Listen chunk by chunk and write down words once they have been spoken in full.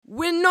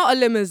We're not a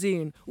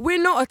limousine.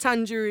 We're not a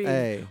tangerine.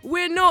 Hey.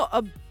 We're not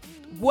a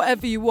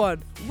whatever you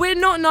want. We're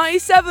not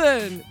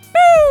 97.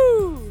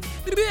 Boo!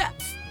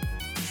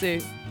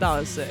 See, that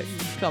was sick.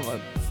 Come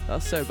on. That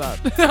was so bad.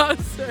 That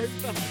was so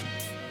bad.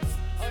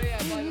 Oh yeah,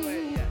 by the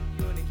way, yeah,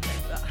 you want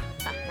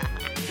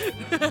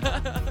to check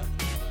that.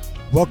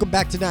 Welcome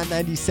back to Not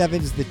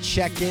 97's The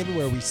Check-In,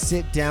 where we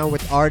sit down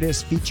with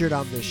artists featured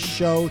on the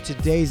show.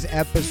 Today's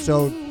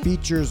episode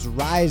features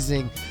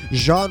rising,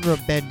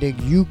 genre-bending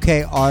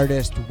UK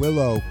artist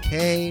Willow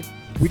Kane.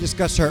 We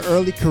discuss her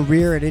early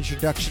career and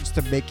introductions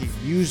to making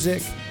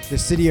music, the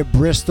city of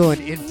Bristol and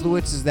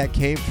influences that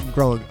came from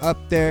growing up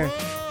there,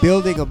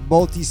 building a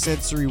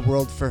multi-sensory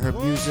world for her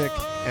music,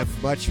 and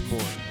much more.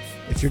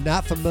 If you're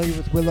not familiar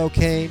with Willow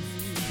Kane,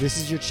 this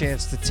is your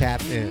chance to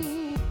tap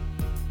in.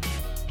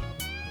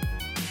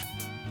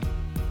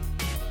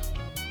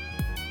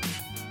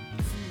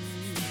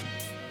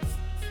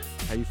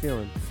 How you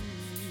feeling?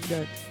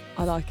 Good.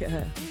 I like it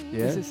here. Yeah?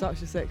 This is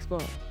such a sick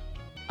spot.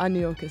 And New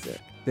York is sick.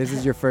 This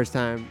is your first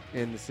time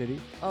in the city?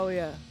 Oh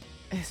yeah.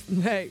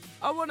 Mate,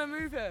 I want to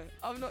move here.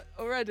 I'm not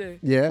already.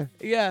 Yeah?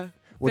 Yeah.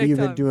 What have big you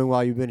been time. doing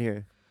while you've been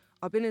here?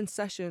 I've been in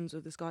sessions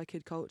with this guy,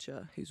 Kid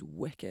Culture, who's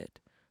wicked.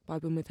 But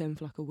I've been with him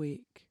for like a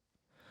week.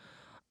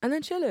 And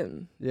then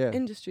chilling. Yeah.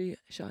 Industry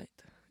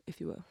shite, if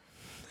you will.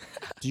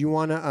 Do you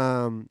want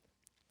to,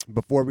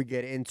 before we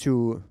get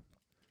into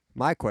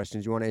my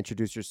questions, you want to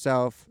introduce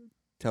yourself,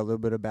 tell a little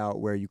bit about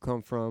where you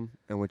come from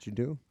and what you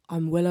do?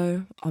 I'm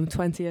Willow. I'm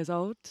 20 years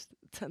old.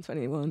 Turned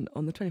 21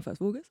 on the 21st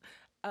of August.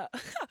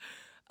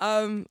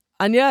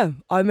 And yeah,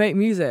 I make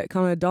music,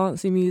 kind of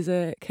dancey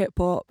music, hip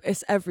hop.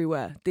 It's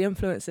everywhere. The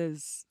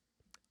influences,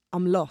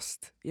 I'm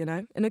lost, you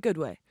know, in a good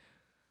way.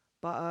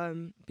 But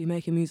been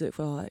making music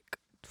for like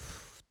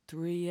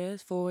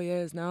 4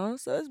 years now.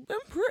 So it's been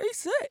pretty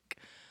sick.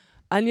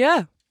 And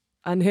yeah,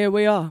 and here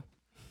we are.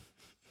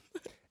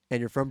 And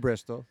you're from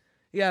Bristol.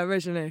 Yeah,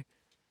 originally.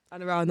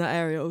 And around that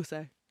area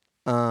also.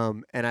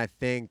 And I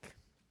think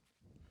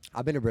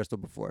I've been to Bristol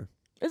before.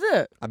 Is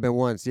it? I've been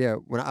once, yeah.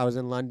 When I was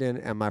in London,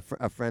 and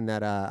a friend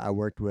that I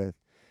worked with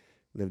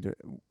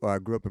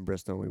grew up in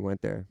Bristol, and we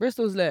went there.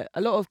 Bristol's lit.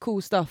 A lot of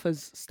cool stuff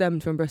has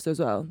stemmed from Bristol as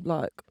well.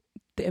 Like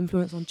the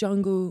influence on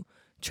jungle,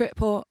 trip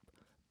hop,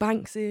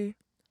 Banksy,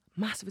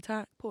 Massive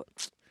Attack.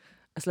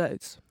 That's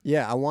loads.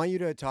 Yeah, I want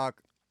to talk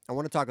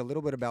a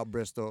little bit about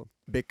Bristol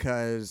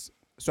because,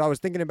 so I was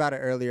thinking about it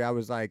earlier. I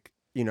was like,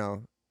 you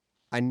know,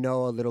 I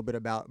know a little bit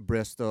about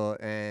Bristol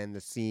and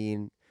the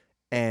scene.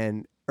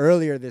 And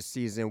earlier this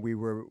season,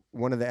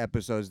 one of the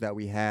episodes that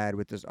we had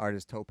with this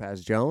artist,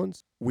 Topaz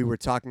Jones, we were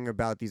talking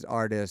about these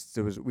artists.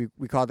 It was, we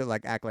called it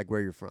like Act Like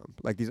Where You're From.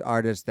 Like these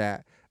artists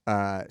that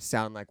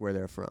sound like where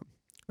they're from.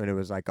 And it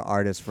was like an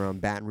artist from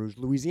Baton Rouge,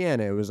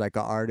 Louisiana. It was like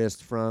an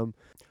artist from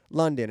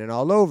London and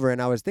all over.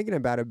 And I was thinking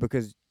about it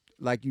because,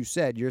 like you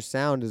said, your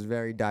sound is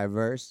very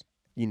diverse.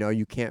 You know,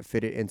 you can't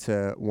fit it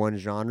into one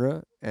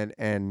genre.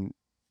 And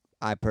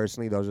I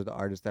personally, those are the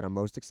artists that I'm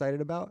most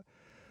excited about.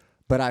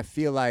 But I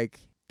feel like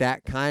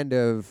that kind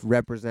of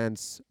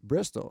represents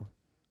Bristol,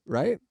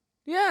 right?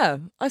 Yeah,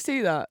 I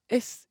see that.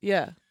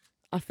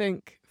 I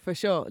think for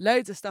sure.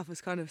 Loads of stuff has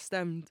kind of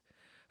stemmed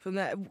from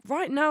there.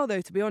 Right now,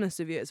 though, to be honest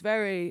with you, it's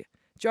very,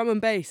 drum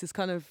and bass has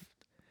kind of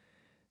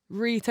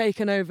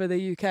retaken over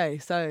the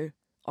UK. So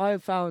I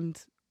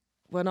found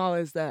when I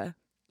was there,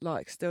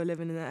 like still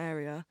living in that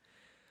area,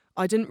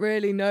 I didn't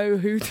really know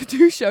who to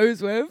do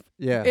shows with.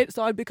 Yeah.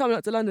 So I'd be coming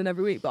up to London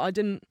every week, but I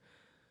didn't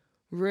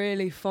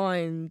really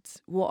find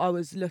what I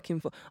was looking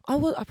for.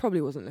 I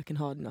probably wasn't looking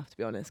hard enough, to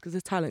be honest, because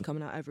there's talent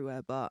coming out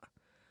everywhere. But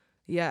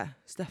yeah,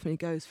 it definitely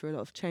goes through a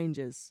lot of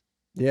changes.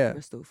 Yeah.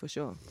 Bristol for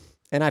sure.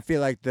 And I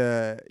feel like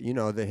the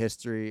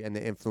history and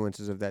the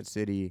influences of that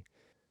city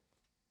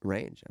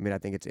range. I mean, I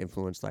think it's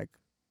influenced like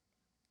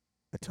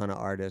a ton of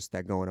artists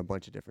that go in a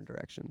bunch of different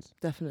directions.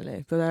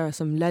 Definitely, but there are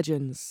some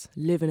legends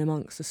living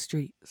amongst the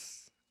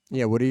streets.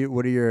 Yeah. What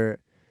are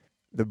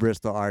the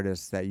Bristol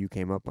artists that you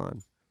came up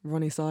on?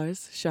 Ronnie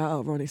Size, shout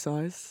out Ronnie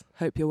Size.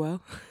 Hope you're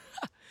well.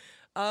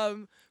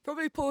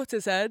 Probably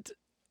Portishead.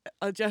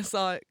 I just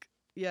like,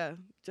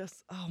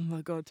 oh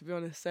my God, to be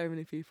honest, so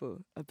many people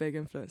are big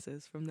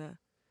influences from there.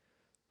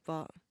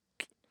 But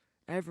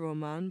everyone,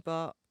 man.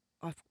 But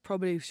I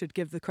probably should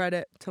give the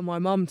credit to my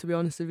mum, to be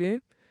honest with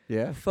you,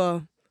 Yeah.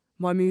 for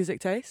my music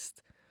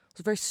taste. I was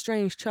a very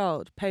strange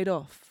child. Paid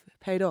off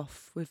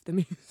with the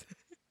music.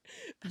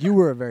 You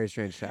were a very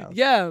strange child.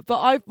 Yeah, but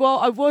I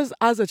was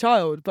as a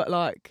child, but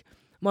like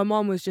my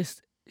mum was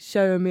just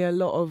showing me a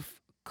lot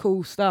of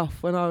cool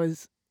stuff when I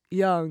was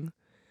young.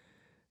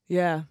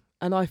 Yeah,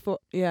 and I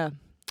thought,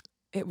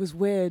 it was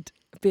weird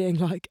being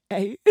like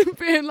 8,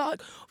 being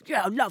like,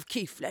 yeah, I love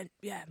Keith Flint.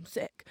 Yeah, I'm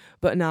sick.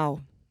 But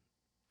now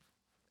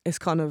it's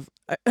kind of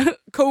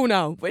cool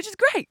now, which is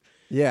great.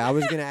 Yeah, I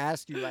was gonna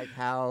ask you like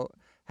how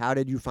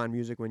did you find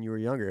music when you were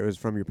younger? It was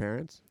from your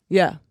parents?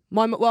 Yeah,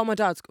 my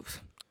dad's,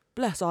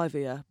 bless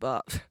Ivy, yeah,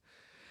 but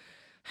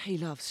he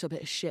loves a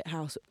bit of shit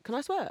house. Can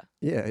I swear?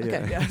 Yeah, yeah.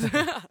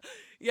 Okay,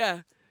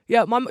 yeah.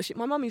 Yeah. My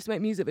mum used to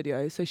make music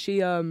videos, so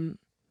she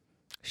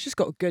she's just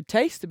got good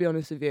taste, to be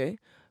honest with you.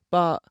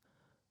 But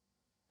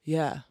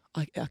yeah,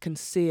 I can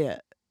see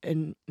it.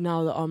 And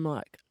now that I'm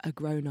like a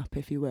grown up,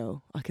 if you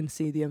will, I can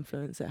see the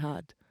influence it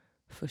had,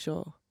 for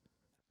sure.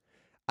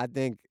 I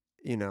think,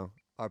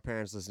 our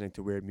parents listening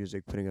to weird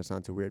music, putting us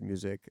onto weird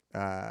music,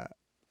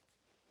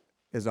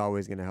 is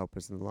always going to help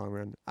us in the long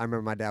run. I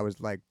remember my dad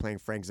was like playing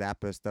Frank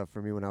Zappa stuff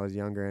for me when I was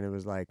younger, and it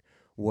was like,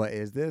 what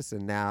is this?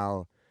 And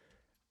now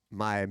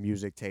my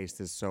music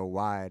taste is so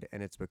wide,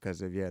 and it's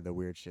because of the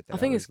weird shit that I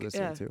think was it's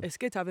listening to. it's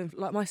good to have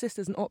like my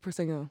sister's an opera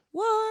singer.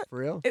 What? For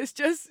real? It's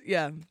just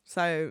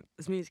So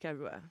there's music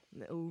everywhere.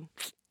 And it all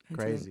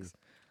Crazy. interlinks.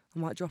 I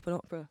might drop an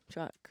opera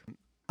track.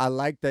 I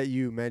like that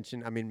you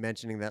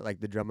mentioning that like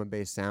the drum and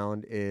bass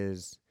sound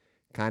is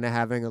kind of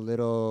having a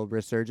little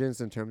resurgence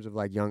in terms of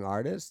like young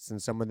artists,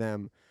 and some of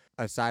them,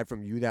 aside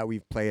from you, that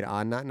we've played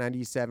on Not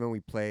 97, we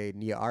played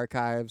Nia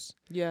Archives.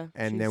 Yeah.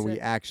 And then we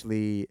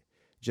actually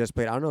just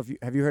played, I don't know if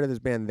have you heard of this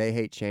band, They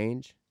Hate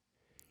Change?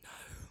 No.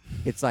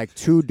 It's like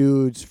two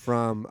dudes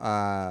from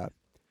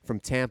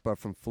Tampa,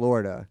 from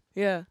Florida.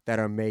 Yeah. That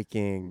are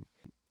making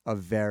a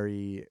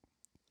very,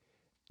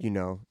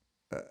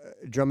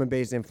 drum and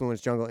bass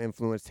influenced, jungle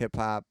influenced hip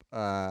hop,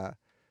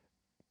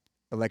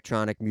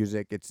 electronic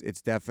music.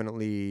 It's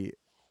definitely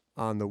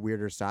on the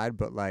weirder side,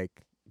 but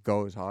like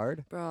goes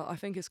hard. Bro, I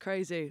think it's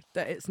crazy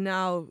that it's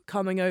now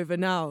coming over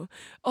now.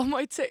 On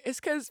my it's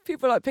because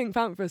people like Pink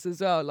Panthers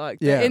as well, like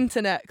the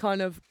internet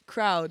kind of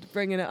crowd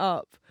bringing it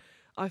up.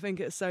 I think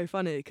it's so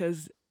funny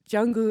because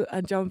jungle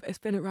and jump, it's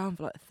been around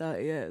for like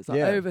 30 years,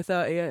 over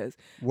 30 years.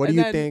 What do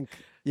you think?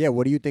 Yeah,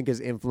 what do you think is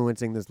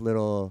influencing this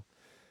little,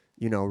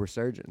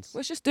 resurgence?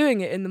 Well, it's just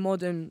doing it in the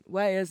modern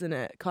way, isn't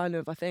it? Kind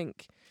of, I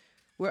think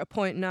we're at a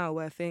point now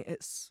where I think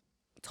it's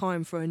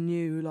time for a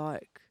new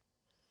like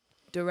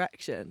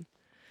direction.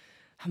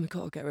 And we've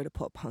got to get rid of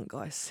pop punk,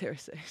 guys.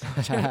 Seriously.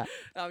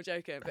 I'm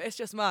joking. But it's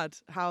just mad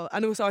how...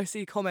 And also I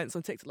see comments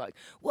on TikTok like,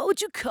 what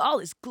would you call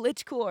this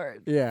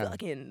glitchcore? Yeah.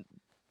 Fucking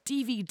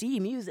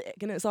DVD music.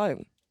 And it's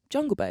like,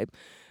 jungle, babe.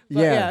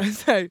 But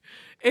so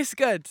it's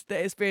good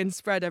that it's being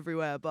spread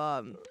everywhere.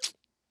 But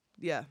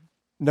yeah.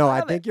 No,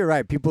 I think you're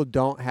right. People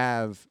don't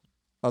have...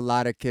 A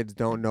lot of kids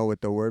don't know what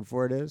the word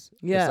for it is.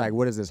 Yeah. It's like,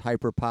 what is this?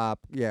 Hyper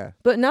pop? Yeah.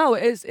 But now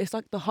it's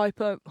like the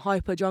hyper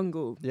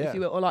jungle, if you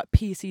will, or like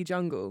PC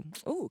jungle.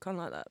 Oh, kind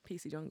of like that.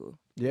 PC jungle.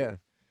 Yeah.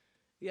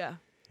 Yeah.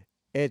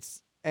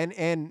 It's,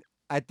 and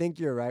I think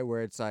you're right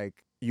where it's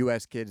like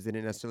US kids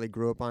didn't necessarily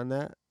grow up on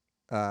that.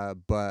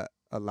 But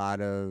a lot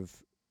of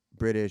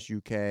British,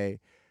 UK,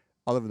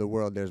 all over the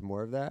world, there's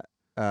more of that.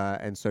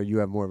 And so you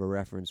have more of a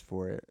reference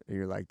for it. And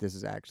you're like, this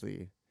is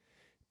actually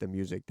the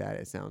music that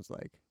it sounds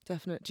like.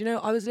 Definitely. Do you know,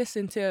 I was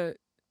listening to,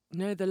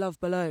 The Love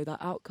Below,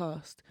 that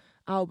Outkast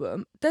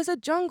album. There's a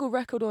jungle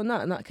record on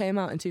that, and that came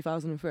out in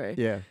 2003.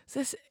 Yeah.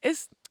 So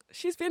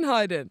she's been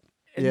hiding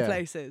in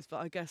places,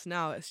 but I guess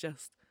now it's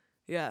just,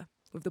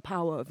 with the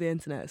power of the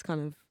internet, it's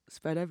kind of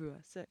spread everywhere.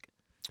 Sick.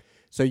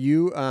 So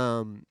you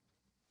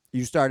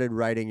started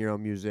writing your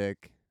own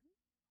music.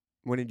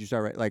 When did you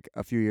start writing? Like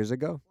a few years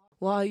ago?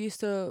 Well,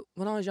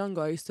 when I was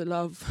younger, I used to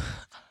love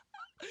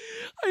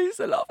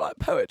like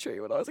poetry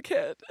when I was a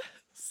kid.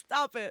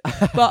 Stop it.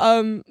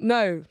 But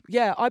no,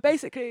 I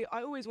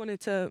always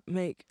wanted to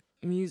make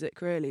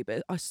music really,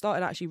 but I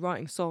started actually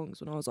writing songs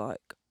when I was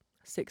like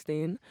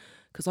 16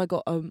 because I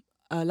got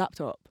a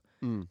laptop,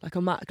 like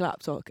a Mac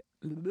laptop,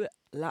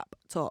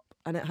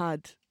 and it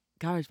had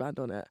GarageBand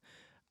on it.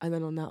 And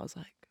then on that I was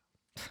like,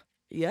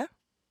 yeah,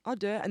 I'll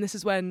do it. And this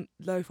is when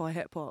lo-fi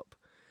hip hop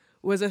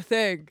was a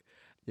thing.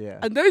 Yeah.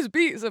 And those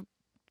beats are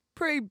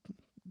pretty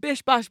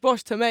bish bash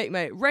bosh to make,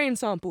 mate. Rain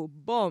sample,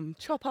 bomb,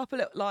 chop up a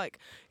little,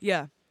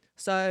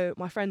 So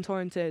my friend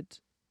torrented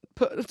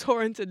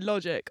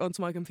Logic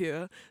onto my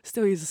computer.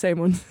 Still use the same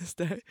one to this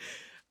day.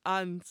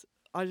 And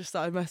I just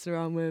started messing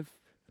around with,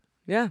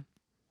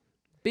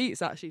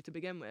 beats actually to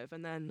begin with.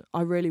 And then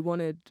I really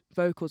wanted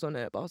vocals on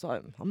it, but I was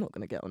like, I'm not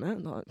going to get on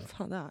it. Like,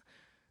 fuck that.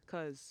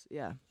 Because,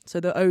 So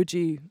the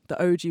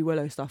OG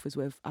Willow stuff was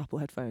with Apple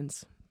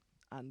headphones.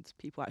 And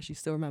people actually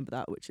still remember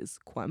that, which is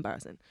quite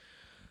embarrassing.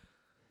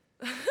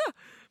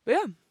 But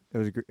yeah.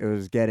 It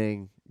was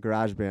getting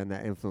GarageBand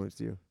that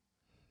influenced you.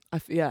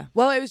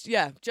 Well, it was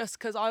just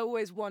because I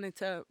always wanted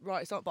to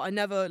write songs, but I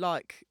never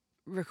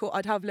record.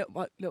 I'd have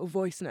little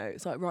voice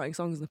notes, like writing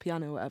songs on the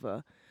piano or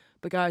whatever.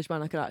 But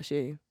GarageBand, I could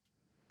actually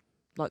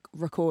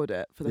record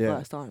it for the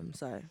first time.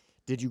 So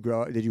did you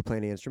play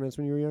any instruments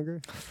when you were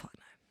younger? Fuck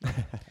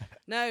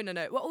no.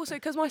 No. Well, also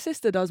because my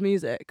sister does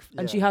music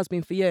and she has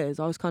been for years.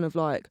 I was kind of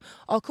like,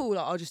 oh, cool.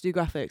 I'll just do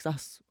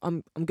graphics.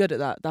 I'm good at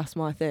that. That's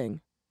my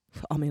thing.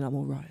 I mean, I'm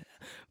all right,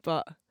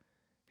 but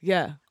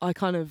I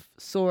kind of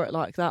saw it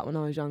like that when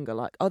I was younger.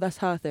 Like, oh, that's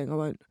her thing. I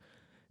won't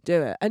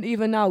do it. And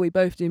even now, we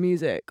both do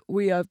music.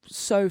 We are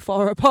so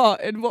far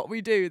apart in what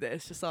we do that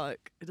it's just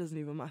like it doesn't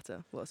even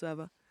matter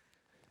whatsoever.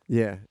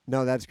 Yeah,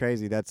 no, that's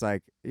crazy. That's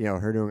like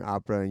her doing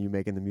opera and you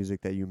making the music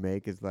that you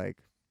make is like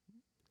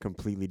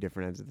completely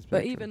different ends of the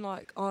spectrum. But even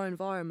like our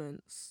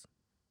environments,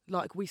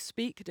 like we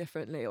speak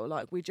differently, or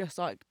like we just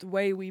like the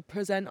way we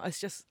present.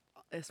 It's just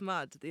it's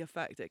mad the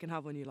effect it can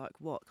have on you, like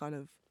what kind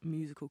of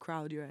musical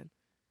crowd you're in.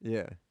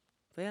 Yeah.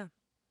 But yeah.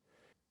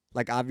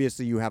 Like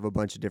obviously you have a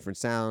bunch of different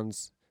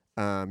sounds.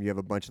 You have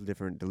a bunch of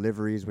different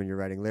deliveries when you're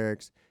writing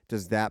lyrics.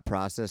 Does that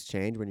process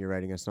change when you're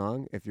writing a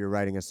song? If you're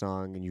writing a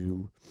song and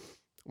you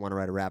want to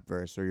write a rap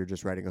verse, or you're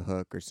just writing a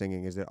hook or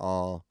singing, is it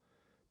all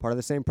part of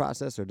the same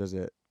process, or does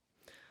it?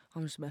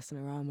 I'm just messing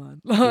around,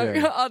 man. Like,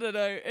 Yeah. I don't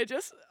know.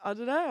 I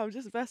don't know. I'm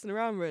just messing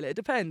around, really. It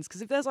depends,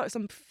 because if there's like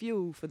some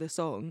fuel for the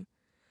song,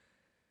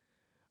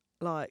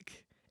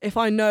 like if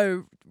I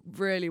know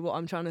really what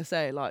I'm trying to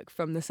say, like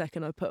from the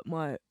second I put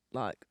my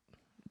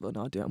well,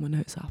 no, I do it on my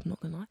notes app, I'm not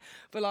gonna lie.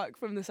 But like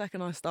from the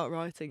second I start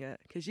writing it,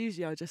 because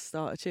usually I just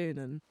start a tune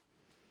and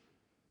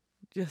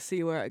just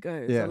see where it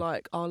goes. Yeah. Or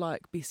like I'll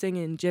like be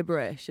singing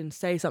gibberish and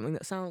say something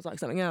that sounds like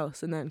something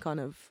else, and then kind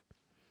of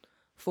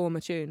form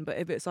a tune. But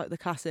if it's like the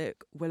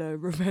classic Willow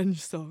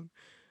revenge song,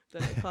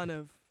 then it kind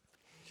of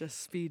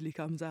just speedily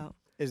comes out.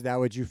 Is that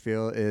what you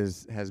feel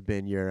has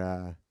been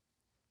your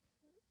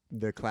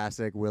the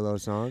classic Willow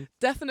song?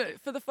 Definitely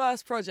for the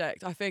first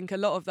project, I think a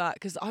lot of that,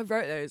 because I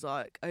wrote those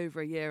like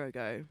over a year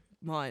ago,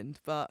 mind,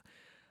 but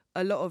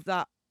a lot of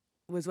that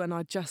was when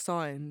I just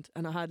signed,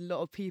 and I had a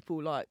lot of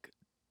people like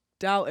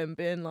doubting,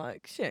 being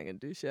like, "She ain't gonna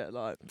do shit,"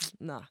 like,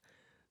 nah.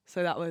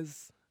 So that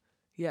was,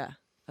 yeah,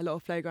 a lot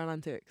of playground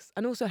antics,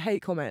 and also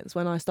hate comments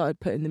when I started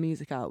putting the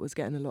music out. Was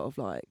getting a lot of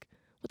like,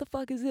 "What the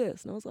fuck is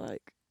this?" And I was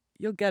like,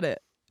 "You'll get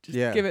it.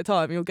 Just give it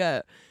time. You'll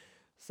get it."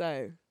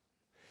 So.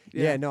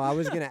 Yeah, no, I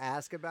was going to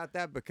ask about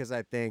that because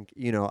I think,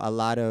 a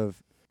lot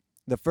of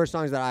the first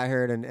songs that I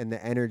heard and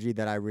the energy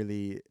that I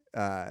really,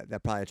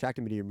 that probably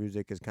attracted me to your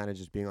music is kind of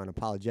just being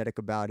unapologetic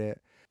about it.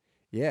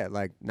 Yeah,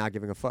 like not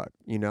giving a fuck,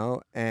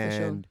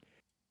 And,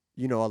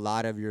 a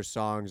lot of your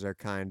songs are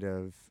kind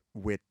of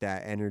with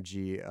that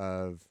energy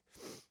of,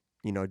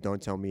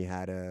 don't tell me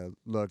how to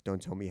look,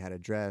 don't tell me how to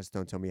dress,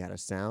 don't tell me how to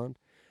sound.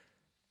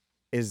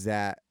 Is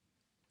that,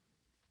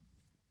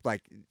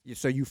 like,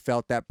 so you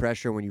felt that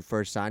pressure when you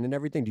first signed and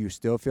everything? Do you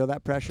still feel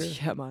that pressure?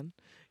 Yeah, man.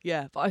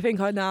 Yeah, but I think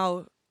I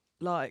now,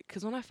 like,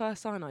 because when I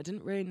first signed, I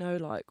didn't really know,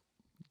 like,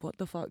 what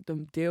the fuck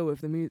the deal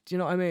with the music. Do you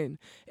know what I mean?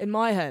 In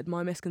my head,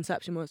 my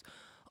misconception was,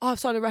 oh, I've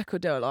signed a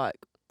record deal, like,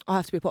 I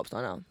have to be a pop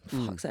star now.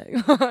 Fuck's sake.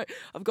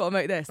 I've got to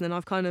make this. And then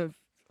I've kind of,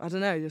 I don't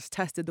know, just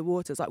tested the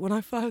waters. Like, when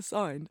I first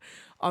signed,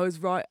 I was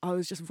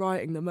just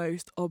writing the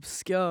most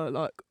obscure,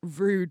 like,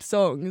 rude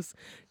songs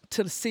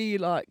to see,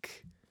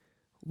 like,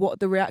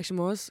 what the reaction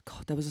was.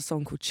 God, there was a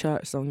song called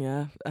Church Song,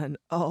 yeah, and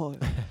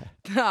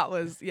that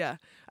was, yeah.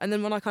 And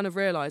then when I kind of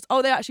realised,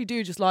 they actually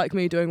do just like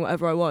me doing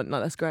whatever I want,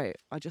 like, that's great.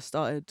 I just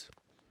started,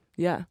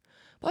 yeah.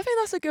 But I think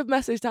that's a good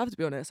message to have, to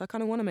be honest. I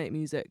kind of want to make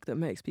music that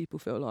makes people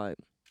feel like,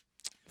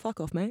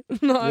 fuck off, mate.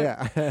 Like,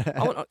 yeah.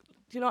 do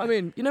you know what I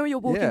mean? You know when you're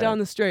walking down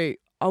the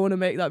street, I want to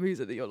make that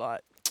music that you're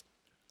like,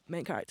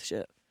 main character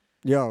shit.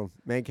 Yo,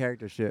 main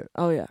character shit.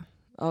 Oh yeah.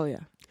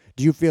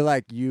 Do you feel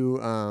like you,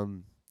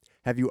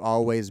 have you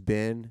always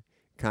been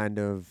kind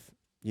of,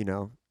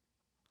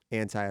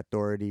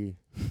 anti-authority,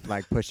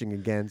 like pushing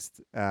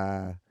against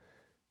the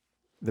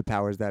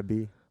powers that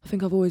be? I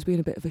think I've always been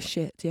a bit of a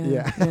shit,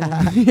 yeah.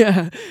 Yeah.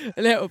 Yeah,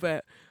 a little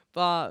bit.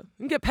 But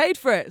you can get paid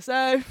for it,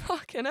 so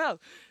fucking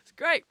hell. It's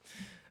great.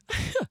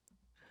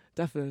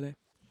 Definitely.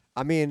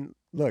 I mean,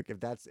 look, if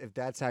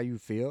that's how you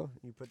feel,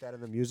 you put that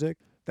in the music,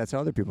 that's how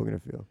other people are going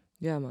to feel.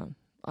 Yeah, man.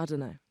 I don't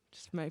know.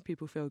 Just make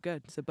people feel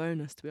good. It's a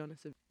bonus, to be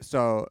honest.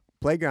 So,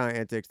 Playground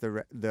Antics,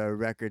 the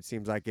record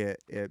seems like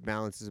it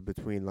balances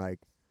between like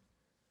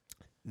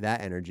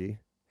that energy,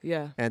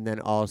 Yeah. and then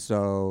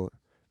also,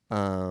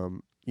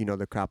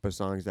 the crop of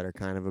songs that are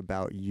kind of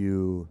about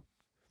you,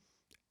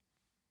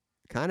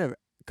 kind of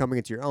coming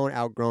into your own,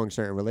 outgrowing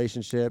certain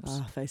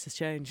relationships. Faces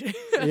change.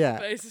 Yeah.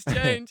 Faces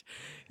change.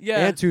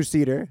 Yeah. And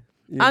two-seater.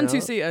 And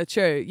two-seater,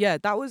 true. Yeah,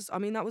 that was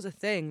a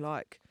thing.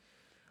 Like,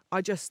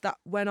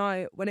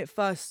 when it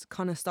first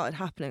kind of started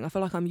happening, I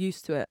feel like I'm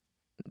used to it,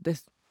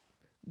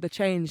 the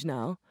change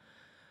now.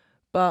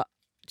 But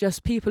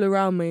just people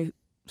around me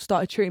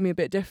started treating me a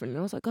bit differently.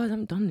 I was like, guys, I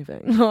haven't done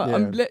anything.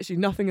 I'm literally,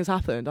 nothing has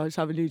happened. I just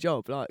have a new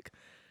job. Like,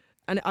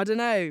 and I don't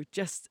know,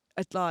 just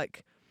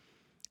like,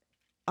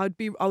 I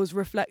was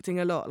reflecting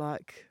a lot,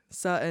 like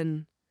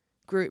certain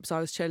groups I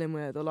was chilling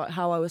with, or like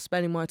how I was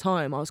spending my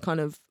time. I was kind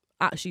of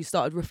actually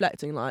started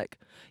reflecting, like,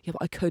 yeah,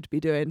 but I could be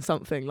doing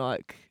something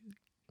like,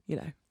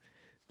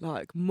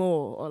 like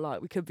more, or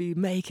like we could be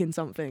making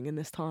something in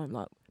this time.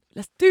 Like,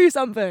 let's do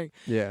something.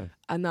 Yeah.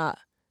 And that,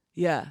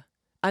 yeah.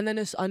 And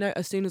then I know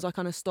as soon as I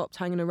kind of stopped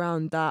hanging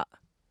around that,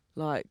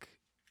 like,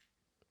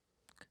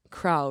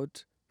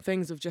 crowd,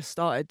 things have just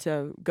started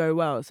to go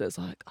well. So it's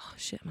like, oh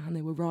shit, man,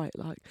 they were right.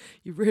 Like,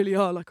 you really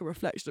are like a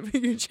reflection of who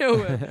you chill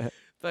with.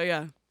 But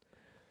yeah.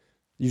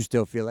 You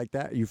still feel like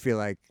that? You feel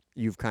like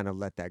you've kind of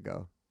let that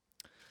go?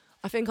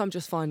 I think I'm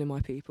just finding my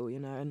people,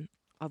 and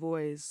I've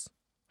always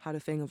had a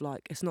thing of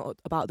like, it's not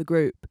about the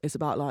group, it's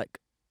about like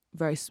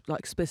very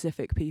like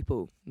specific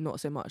people, not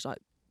so much like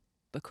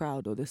the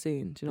crowd or the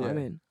scene. Do you know what I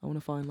mean? I want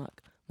to find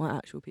like my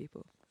actual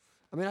people.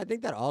 I mean, I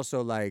think that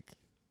also, like,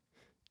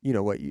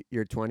 what,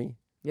 you're 20?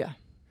 Yeah.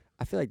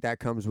 I feel like that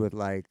comes with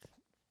like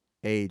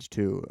age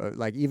too.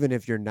 Like even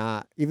if you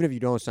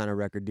don't sign a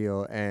record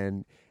deal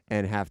and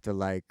have to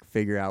like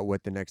figure out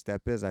what the next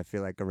step is, I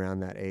feel like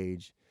around that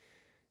age,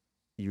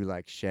 you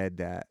like shed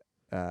that.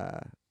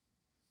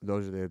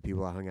 Those are the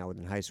people I hung out with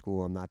in high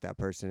school. I'm not that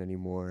person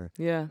anymore.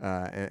 Yeah,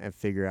 And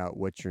figure out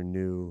what your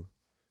new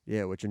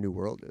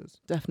world is.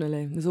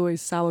 definitely. There's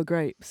always sour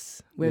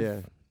grapes with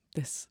Yeah.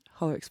 this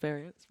whole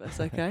experience, but it's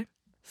okay.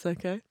 It's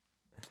okay.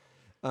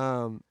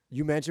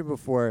 You mentioned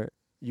before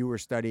you were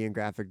studying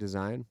graphic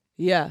design.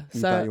 Yeah.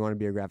 You So thought you wanted to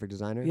be a graphic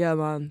designer? yeah,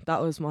 man,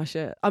 that was my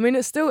shit. I mean,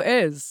 it still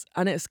is,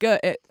 and it's good.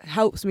 It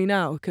helps me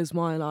now because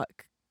my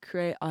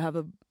I have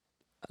a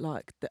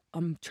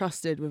I'm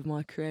trusted with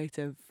my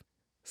creative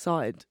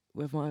side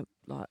with my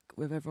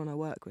with everyone I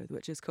work with,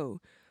 which is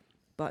cool.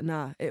 But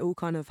nah, it all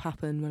kind of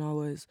happened when I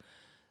was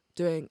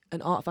doing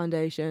an art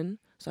foundation.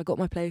 So I got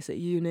my place at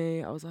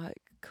uni. I was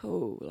like,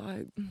 cool,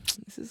 like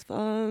this is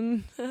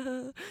fun,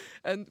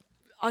 and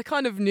I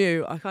kind of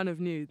knew,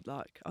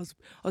 like I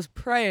was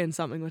praying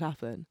something would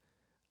happen,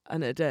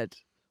 and it did.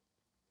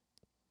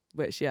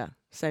 Which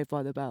Saved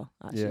by the Bell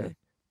actually, Yeah.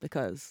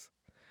 because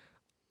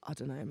I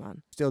don't know,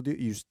 man.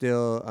 You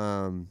still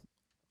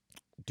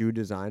do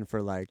design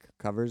for like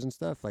covers and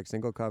stuff, like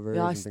single covers?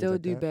 Yeah, I and things still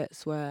like do that?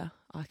 bits where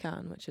I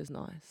can, which is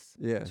nice.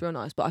 Yeah. It's real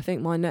nice. But I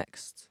think my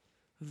next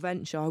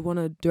venture, I want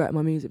to direct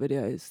my music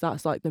videos.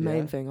 That's like the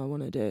main Yeah. thing I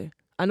want to do,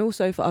 and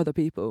also for other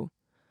people,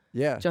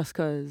 Yeah. just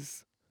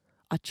 'cause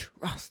I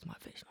trust my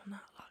vision on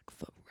that, like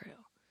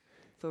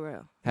for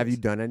real. Have you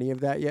done any of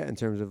that yet in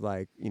terms of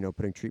like,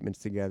 putting treatments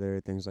together,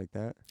 things like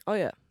that? Oh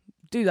yeah,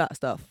 do that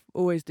stuff.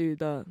 Always do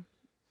the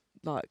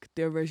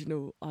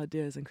original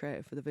ideas and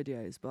creative for the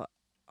videos, but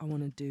I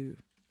want to do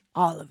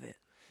all of it.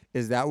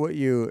 Is that what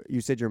you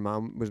said your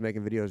mom was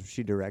making videos? Was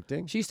she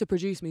directing? She used to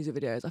produce music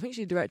videos. I think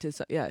she directed.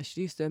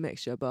 She used to do a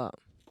mixture, but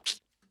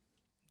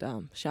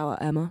damn, shout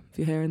out Emma if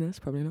you're hearing this.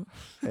 Probably not.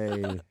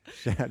 Hey,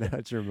 shout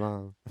out your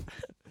mom.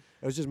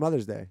 It was just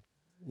Mother's Day,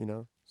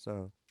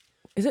 so.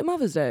 Is it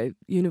Mother's Day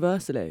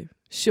universally?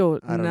 Sure.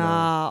 I don't know.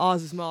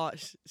 Ours is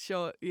March.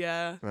 Sure.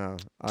 Yeah. Oh,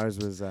 ours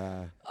was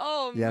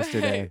Oh,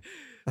 yesterday.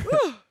 mate.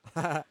 Woo.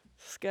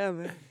 Scare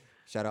me.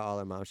 Shout out all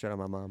our moms. Shout out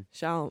my mom.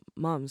 Shout out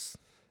mums.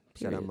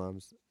 Shout out Period.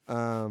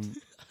 moms.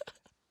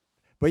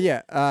 But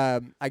yeah,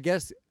 I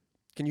guess,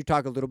 can you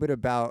talk a little bit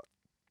about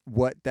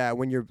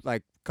when you're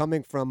like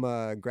coming from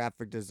a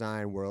graphic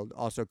design world,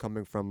 also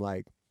coming from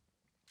like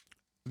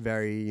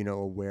very,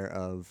 aware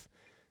of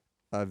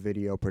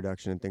video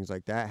production and things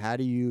like that. How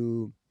do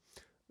you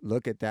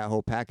look at that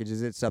whole package?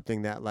 Is it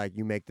something that like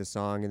you make the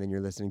song and then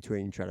you're listening to it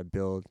and you try to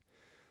build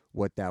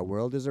what that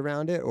world is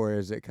around it, or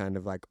is it kind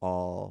of like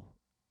all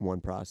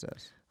one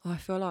process? I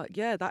feel like,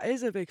 that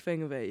is a big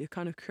thing of it. You're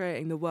kind of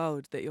creating the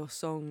world that your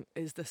song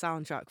is the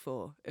soundtrack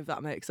for, if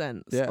that makes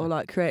sense. Yeah. Or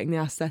like creating the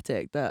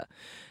aesthetic that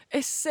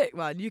it's sick,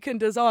 man. You can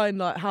design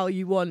like how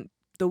you want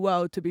the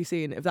world to be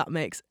seen, if that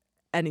makes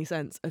any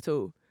sense at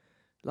all.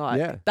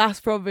 Like that's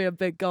probably a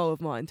big goal of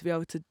mine, to be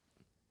able to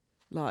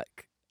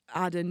like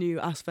add a new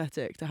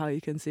aesthetic to how you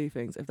can see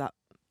things.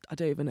 I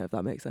don't even know if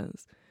that makes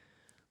sense.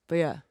 But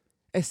yeah,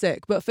 it's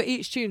sick. But for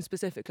each tune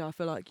specifically, I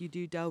feel like you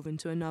do delve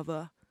into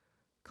another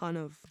kind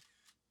of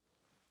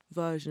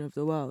version of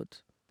the world,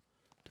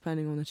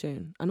 depending on the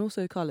tune. And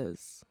also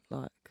colours,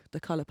 like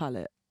the colour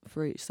palette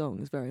for each song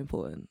is very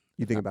important.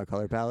 You think about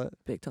color palette?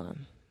 Big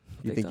time.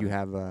 You think you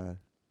have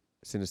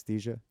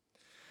synesthesia?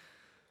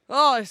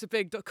 Oh, it's a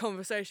big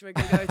conversation we're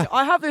going to go to.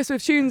 I have this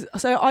with tunes,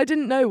 so I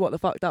didn't know what the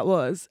fuck that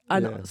was.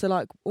 And so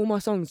like all my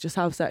songs just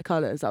have set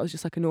colours. That was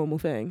just like a normal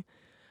thing.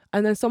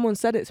 And then someone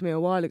said it to me a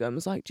while ago and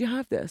was like, do you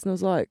have this? And I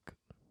was like,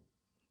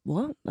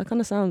 what? That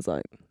kind of sounds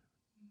like,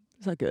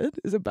 is that good?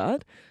 Is it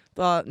bad?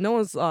 But no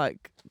one's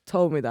like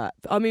told me that.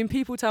 I mean,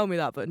 people tell me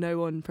that, but no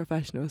one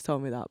professional has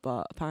told me that.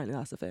 But apparently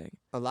that's the thing.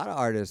 A lot of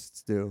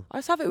artists do. I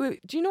just have it with,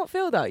 do you not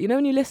feel that? You know,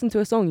 when you listen to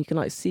a song, you can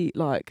like see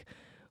like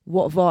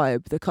what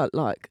vibe the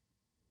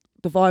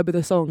vibe of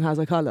the song has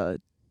a colour.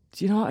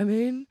 Do you know what I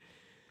mean?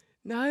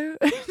 No?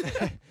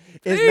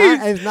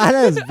 It's not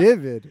as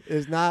vivid.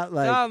 It's not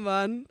like... Nah,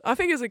 man. I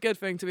think it's a good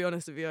thing, to be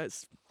honest with you.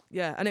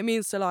 And it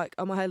means to like,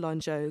 on my headline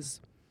shows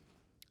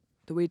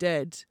that we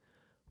did,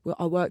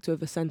 I worked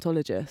with a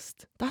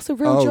scentologist. That's a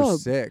real job.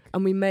 Sick.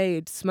 And we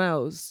made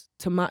smells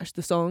to match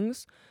the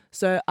songs.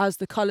 So as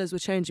the colours were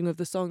changing of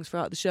the songs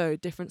throughout the show,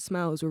 different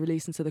smells were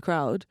released into the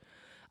crowd.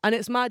 And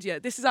it's mad,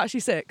 this is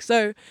actually sick.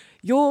 So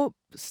your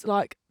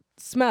like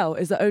smell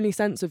is the only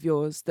sense of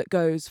yours that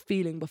goes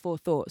feeling before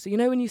thought. So you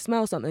know when you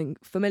smell something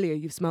familiar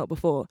you've smelt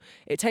before,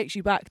 it takes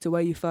you back to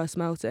where you first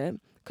smelt it,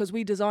 because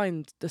we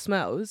designed the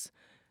smells,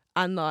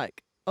 and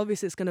like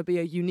obviously it's going to be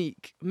a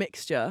unique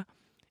mixture.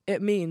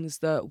 It means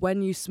that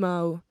when you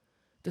smell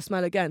the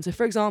smell again, so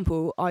for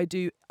example, I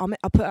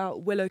put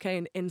out Willow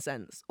Cane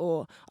incense,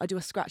 or I do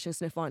a scratch and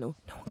sniff vinyl.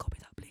 No one copy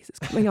that, please. It's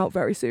coming out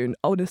very soon.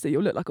 Honestly,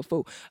 you'll look like a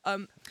fool.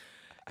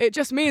 It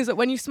just means that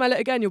when you smell it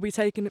again, you'll be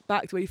taken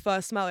back to where you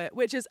first smell it,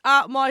 which is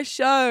at my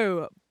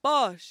show.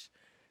 Bosh.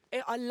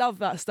 I love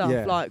that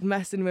stuff, like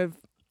messing with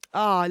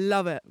I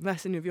love it.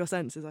 Messing with your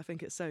senses. I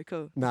think it's so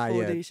cool. Nah,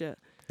 4D yeah. shit.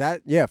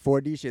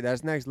 4D shit.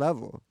 That's next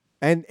level.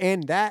 And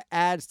that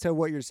adds to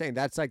what you're saying.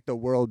 That's like the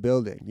world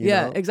building. You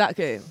Yeah, know?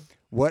 exactly.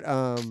 What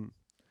are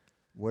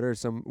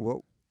some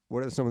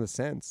of the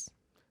scents?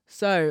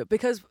 So,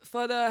 because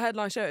for the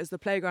headline show, it's the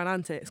Playground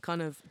Antics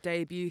kind of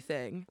debut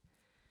thing.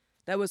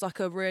 There was like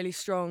a really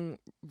strong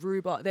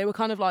rhubarb. They were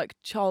kind of like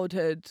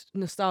childhood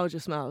nostalgia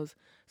smells.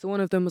 So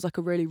one of them was like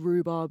a really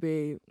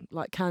rhubarby,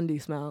 like candy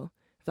smell,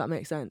 if that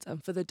makes sense.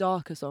 And for the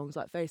darker songs,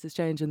 like Faces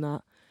Change and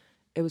that,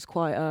 it was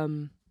quite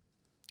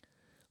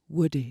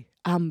woody,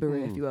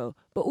 ambery, if you will.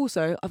 But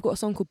also, I've got a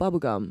song called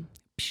Bubblegum.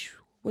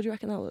 What do you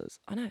reckon that was?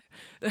 I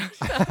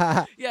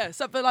know. Yeah,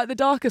 so but like the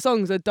darker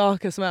songs are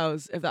darker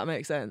smells, if that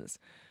makes sense.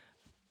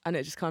 And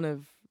it just kind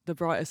of, the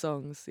brighter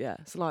songs, yeah.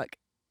 So like,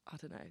 I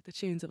don't know, the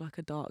tunes are like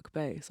a dark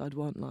bass. I'd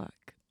want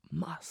like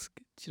musk.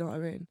 Do you know what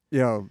I mean?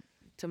 Yo,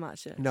 To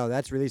match it. no,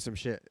 that's really some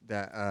shit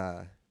that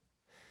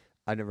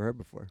I never heard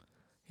before.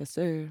 Yes,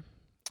 sir.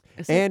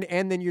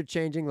 And then you're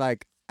changing,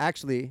 like,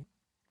 actually,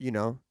 you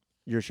know,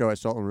 your show at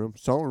Sultan Room.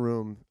 Sultan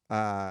Room,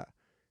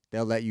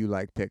 they'll let you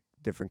like pick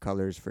different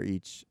colors for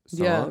each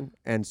song. Yeah.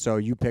 And so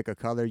you pick a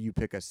color, you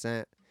pick a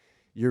scent.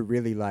 You're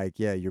really like,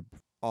 yeah, you're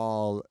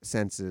all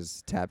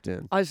senses tapped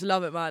in. I just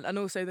love it, man. And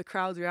also the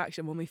crowd's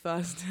reaction when we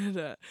first did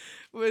it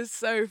was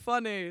so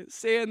funny.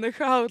 Seeing the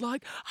crowd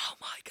like, oh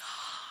my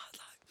God.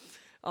 Like,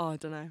 oh, I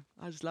don't know.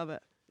 I just love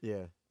it.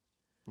 Yeah.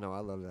 No, I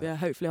love that. Yeah,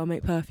 hopefully I'll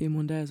make perfume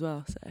one day as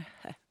well. So,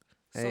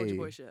 Soldier Hey.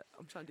 Boy shit.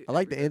 I'm trying to do I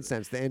like the everything.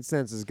 incense. The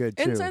incense is good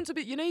too. Incense would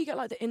be, you know, you get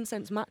like the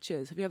incense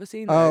matches. Have you ever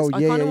seen Oh, those? I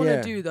yeah, kind of yeah,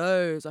 want to yeah. do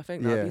those. I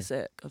think that'd Yeah. be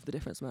sick of the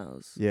different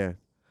smells. Yeah.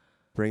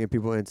 Bringing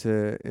people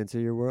into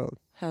your world.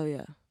 Hell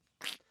yeah.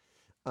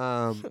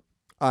 All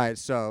right,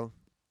 so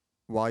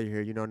while you're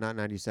here, you know Not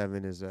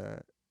 97 is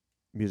a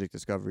music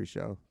discovery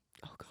show.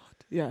 Oh God.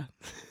 Yeah.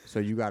 So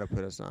you got to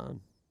put us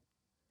on.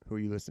 Who are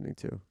you listening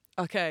to?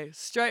 Okay,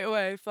 straight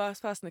away,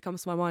 first person that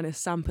comes to my mind is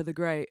Sampa the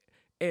Great.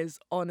 Is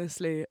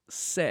honestly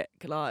sick.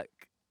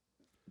 Like,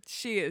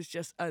 she is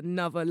just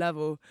another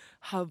level.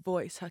 Her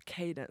voice, her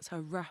cadence,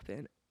 her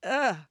rapping.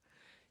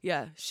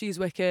 Yeah, she's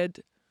wicked.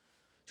 Do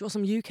you want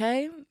some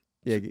UK?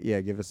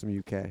 Yeah, give us some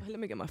UK. Let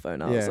me get my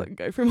phone out Yeah. so I can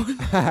go through one.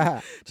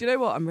 Do you know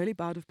what? I'm really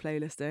bad with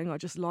playlisting. I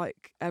just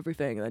like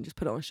everything and then just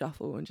put it on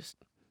shuffle and just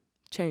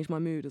change my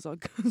mood as I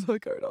go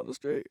down the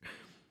street.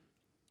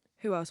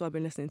 Who else have I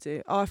been listening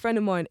to? Oh, a friend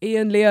of mine,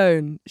 Ian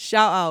Leone.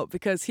 Shout out,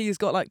 because he's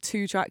got like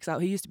 2 tracks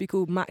out. He used to be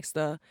called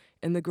Maxter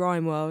in the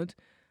grime world,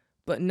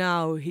 but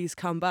now he's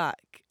come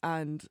back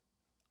and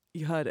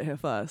you heard it here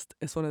first.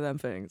 It's one of them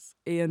things.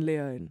 Ian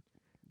Leone.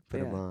 Put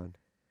Yeah. him on.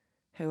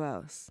 Who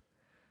else?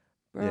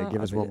 Yeah, Bruh,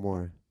 give I've us been- one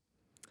more.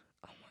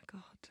 Oh my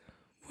God.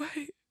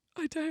 Wait,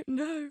 I don't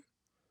know.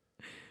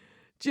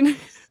 Do you know?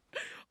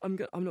 I'm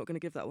not gonna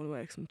give that one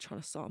away because I'm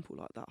trying to sample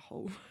like that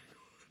whole.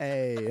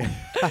 Hey.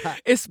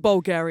 It's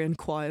Bulgarian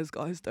choirs,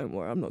 guys. Don't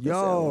worry, I'm not gonna say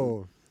that one.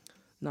 Yo.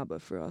 No,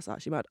 but for us,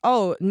 actually mad.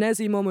 Oh,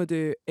 Nezi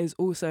Momodou is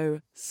also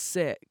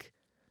sick.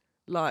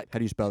 Like How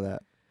do you spell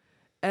that?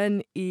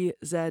 Nezi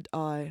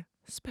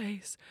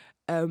space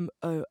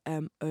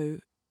Momodu.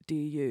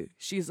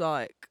 She's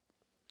like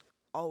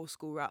old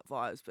school rap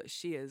vibes, but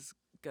she is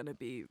gonna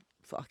be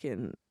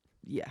fucking,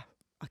 yeah,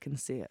 I can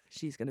see it.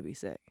 She's gonna be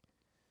sick.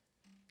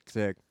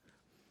 Sick.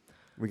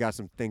 We got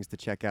some things to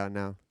check out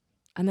now.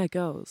 And they're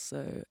girls,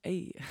 so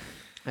hey.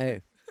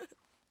 Hey.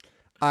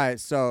 All right,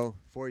 so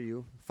for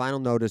you, Final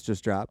Notice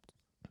just dropped.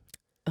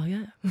 Oh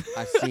yeah.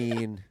 I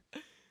seen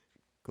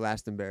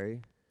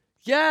Glastonbury.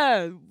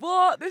 Yeah,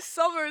 what? This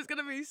summer is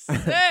gonna be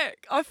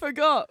sick. I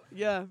forgot.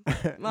 Yeah.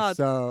 Mad.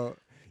 So,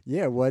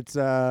 yeah, what's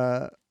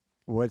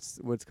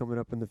coming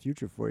up in the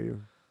future for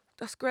you?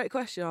 That's a great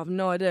question. I have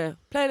no idea.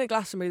 Playing at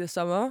Glastonbury this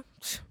summer.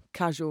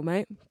 Casual,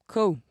 mate.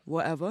 Cool.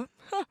 Whatever.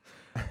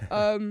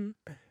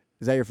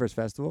 Is that your first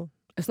festival?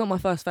 It's not my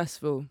first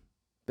festival,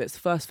 but it's the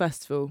first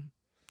festival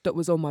that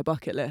was on my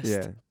bucket list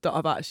Yeah. that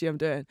I'm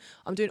doing.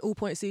 I'm doing All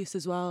Points East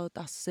as well.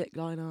 That's a sick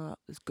lineup.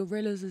 There's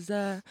Gorillaz is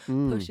there.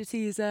 Pusha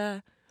T is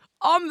there.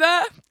 I'm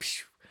there.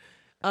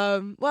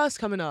 What else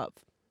coming up?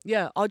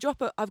 Yeah, I've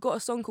got a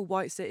song called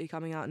White City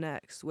coming out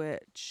next,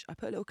 which I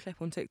put a little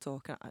clip on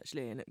TikTok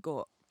actually, and it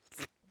got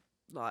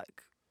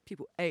like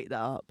people ate that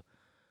up.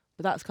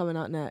 But that's coming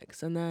out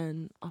next, and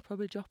then I'll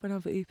probably drop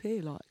another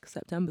EP like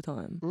September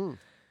time.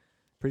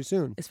 Pretty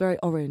soon. It's very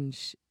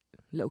orange.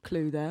 Little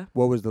clue there.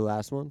 What was the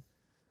last one?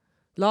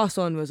 Last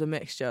one was a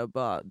mixture,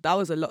 but that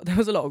was a lot. There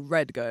was a lot of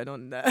red going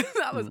on there.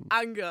 That was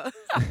anger.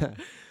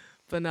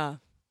 But nah.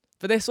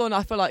 For this one,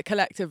 I feel like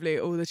collectively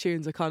all the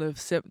tunes are kind of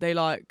they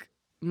like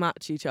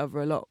match each other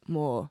a lot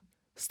more.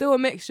 Still a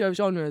mixture of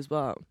genres,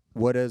 but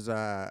What does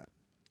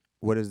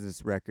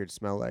this record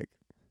smell like?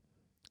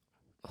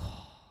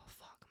 oh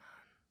fuck,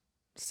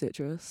 man.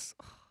 Citrus.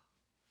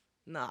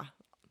 Nah,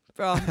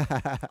 bro.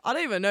 I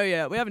don't even know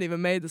yet. We haven't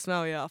even made the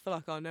smell yet. I feel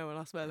like I know when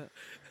I smell it.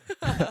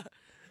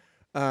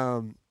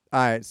 All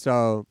right,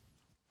 so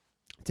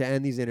to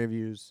end these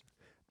interviews,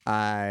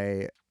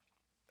 I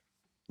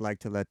like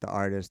to let the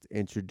artist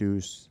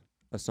introduce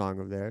a song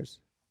of theirs,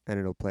 and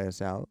it'll play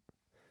us out.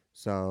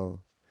 So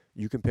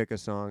you can pick a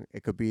song.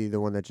 It could be the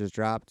one that just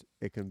dropped.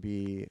 It can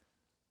be.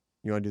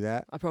 You want to do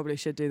that? I probably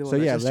should do the one. So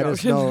that yeah, just let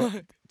us dropped.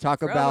 know.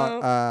 Talk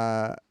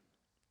about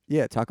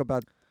talk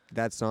about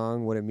that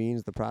song, what it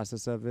means, the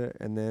process of it,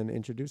 and then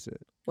introduce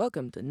it.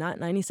 Welcome to Night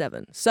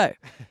 97. So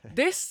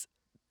this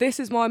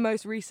is my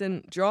most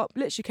recent drop.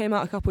 Literally came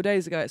out a couple of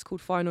days ago. It's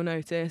called Final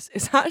Notice.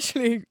 It's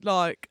actually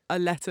like a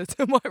letter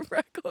to my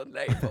record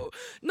label.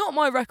 Not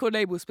my record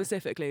label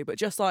specifically, but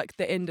just like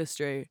the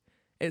industry.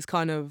 It's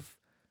kind of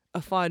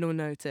a final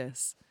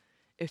notice,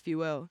 if you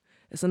will.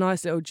 It's a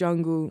nice little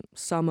jungle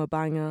summer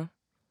banger.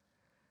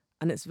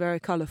 And it's very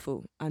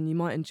colourful and you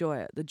might enjoy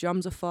it. The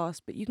drums are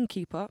fast, but you can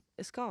keep up.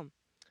 It's calm.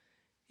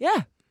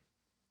 Yeah.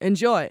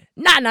 Enjoy.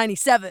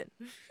 997.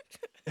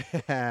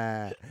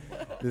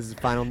 This is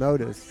Final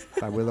Notice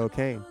by Willow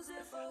Kane.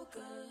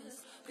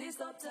 Please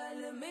stop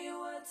telling me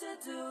what to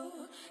do.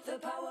 The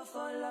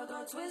powerful I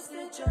got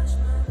twisted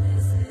judgment.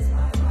 This is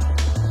my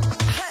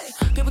Hey,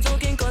 people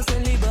talking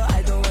constantly, but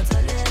I don't want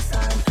to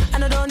listen.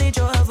 And I don't need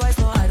your advice,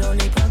 no, I don't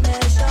need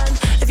permission.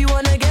 If you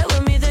wanna get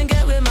with me, then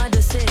get with my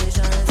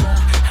decisions.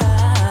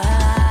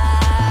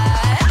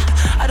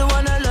 I don't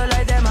wanna look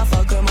like them, I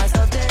fuck with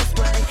myself this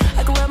way.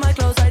 I can wear my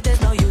clothes like this,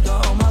 no, you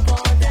don't own my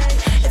body.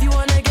 If you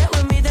wanna get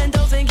with me, then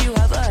don't think you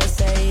have a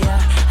say. Now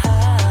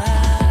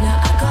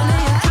I can't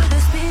hear you through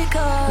the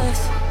speakers.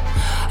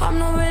 I'm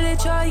not really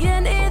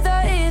trying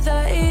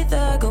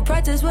either. Go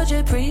practice what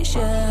you preach,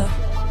 yeah.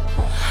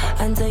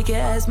 And take it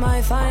as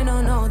my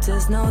final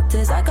notice.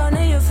 I can't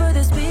hear you through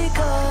the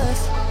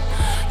speakers.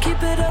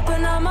 Keep it up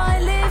and I might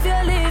leave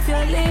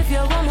you.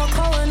 One more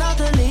call and I'll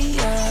delete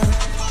you.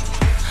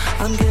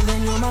 I'm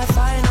giving you my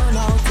final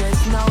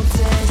notice.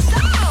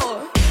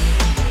 Oh!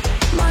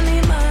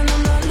 Money man,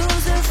 I'm not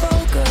losing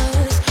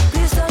focus.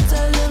 Please stop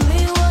telling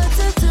me what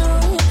to do.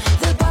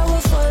 The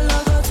powerful,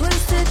 I got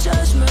twisted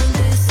judgment.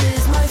 This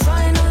is my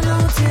final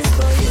notice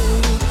for you.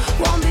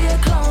 Won't be a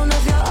clone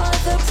of your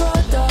other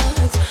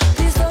products.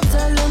 Please stop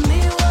telling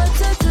me what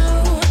to do.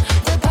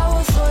 The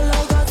powerful,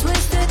 I got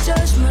twisted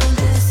judgment.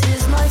 This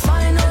is my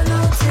final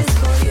notice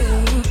for you.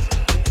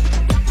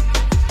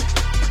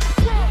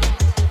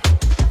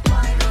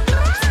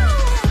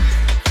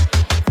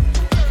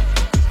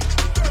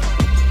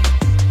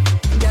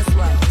 Guess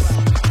what?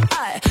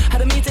 I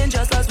had a meeting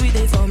just last week.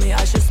 They told me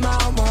I should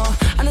smile more.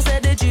 And I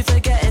said, did you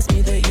forget it's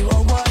me that you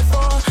all work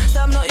for? So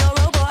I'm not your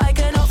robot, I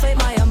cannot fake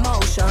my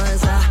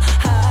emotions. Now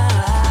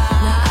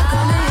I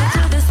can't hear you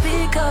through the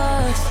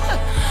speakers.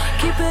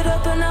 Keep it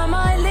up and I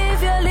might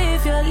leave you.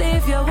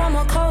 One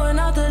more call and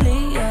I'll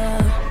delete you.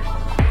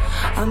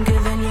 I'm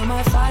giving you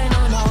my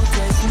final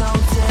notice.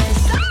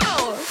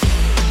 Oh!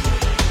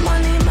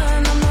 Money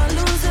man, I'm not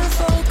losing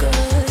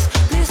focus.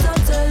 Please stop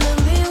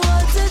telling me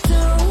what to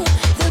do.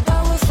 The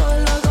powerful,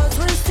 I got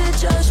twisted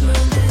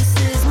judgment. This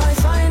is my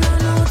final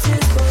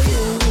notice for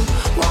you.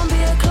 Won't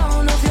be a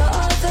clone of your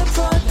other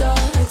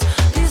products.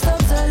 Please stop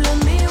telling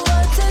me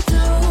what to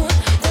do.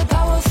 The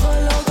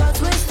powerful, I got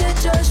twisted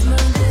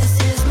judgment. This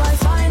is my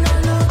final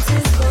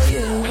notice for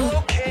you.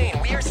 Okay,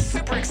 we are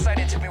super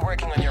excited to be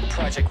working on your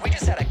project. We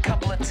just had a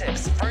couple of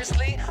tips.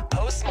 Firstly,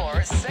 post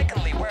more. Secondly,